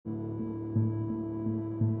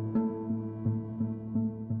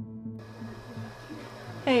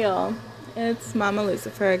Hey y'all, it's Mama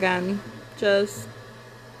Lucifer again. Just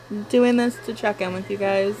doing this to check in with you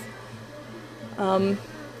guys. I'm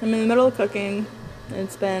in the middle of cooking.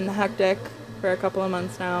 It's been hectic for a couple of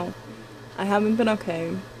months now. I haven't been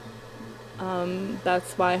okay.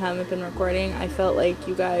 That's why I haven't been recording. I felt like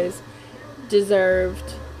you guys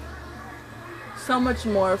deserved so much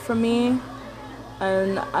more from me,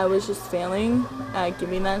 and I was just failing at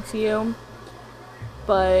giving that to you.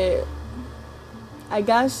 But I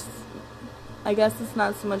guess it's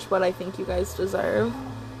not so much what I think you guys deserve.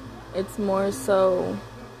 It's more so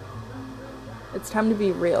it's time to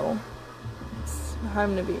be real. It's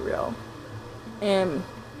time to be real. And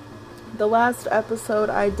the last episode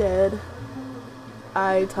I did,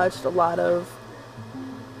 I touched a lot of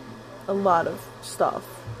stuff.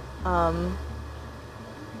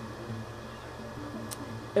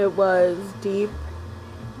 It was deep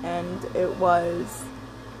and it was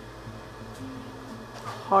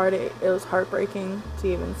hard. It was heartbreaking to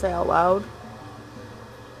even say out loud.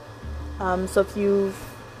 So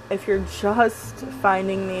if you're just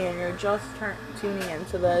finding me and you're just tuning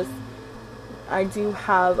into this, I do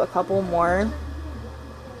have a couple more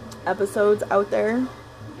episodes out there.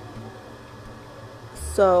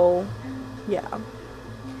 So, yeah.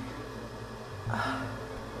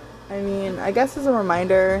 I mean, I guess as a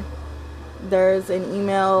reminder, there's an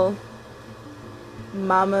email,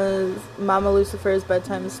 Mama Lucifer's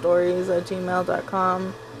bedtime stories at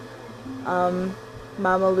gmail.com.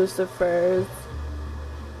 Mama Lucifer's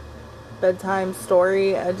bedtime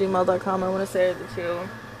story at gmail.com. I want to say the two.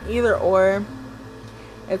 Either or.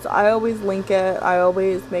 I always link it. I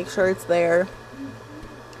always make sure it's there.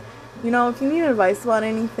 You know, if you need advice about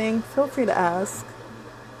anything, feel free to ask.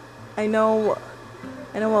 I know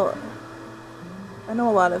a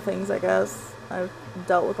lot of things, I guess. I've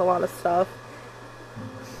dealt with a lot of stuff.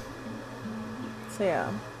 So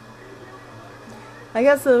yeah. I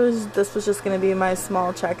guess this was just going to be my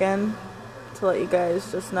small check-in to let you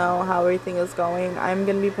guys just know how everything is going. I'm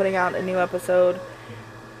going to be putting out a new episode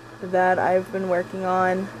that I've been working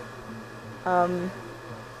on.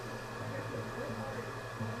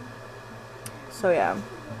 So yeah.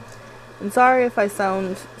 I'm sorry if I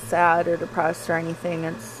sound sad or depressed or anything.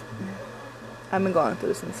 I've been going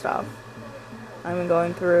through some stuff. I've been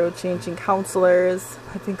going through changing counselors.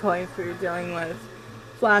 I've been going through dealing with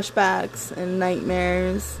flashbacks and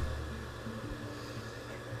nightmares.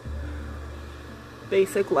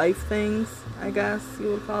 Basic life things, I guess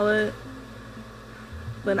you would call it.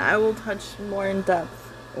 But I will touch more in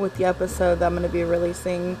depth with the episode that I'm going to be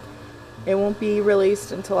releasing. It won't be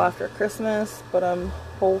released until after Christmas, but I'm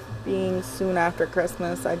hoping soon after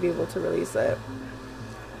Christmas I'd be able to release it.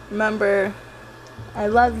 Remember, I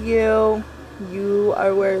love you. You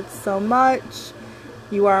are worth so much.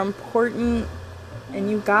 You are important, and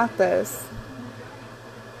you got this.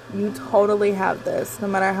 You totally have this, no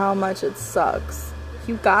matter how much it sucks.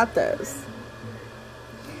 You got this.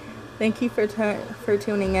 Thank you for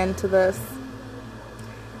tuning in to this.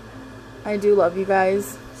 I do love you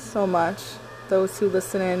guys so much. Those who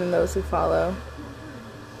listen in and those who follow.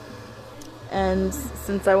 And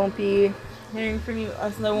since I won't be hearing from you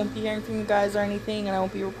guys or anything, and I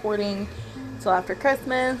won't be recording until after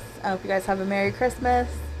Christmas, I hope you guys have a Merry Christmas.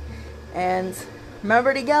 And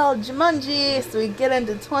remember to yell Jumanji so we get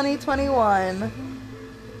into 2021.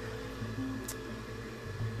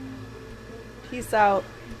 Peace out.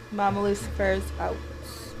 Mama Lucifer's out.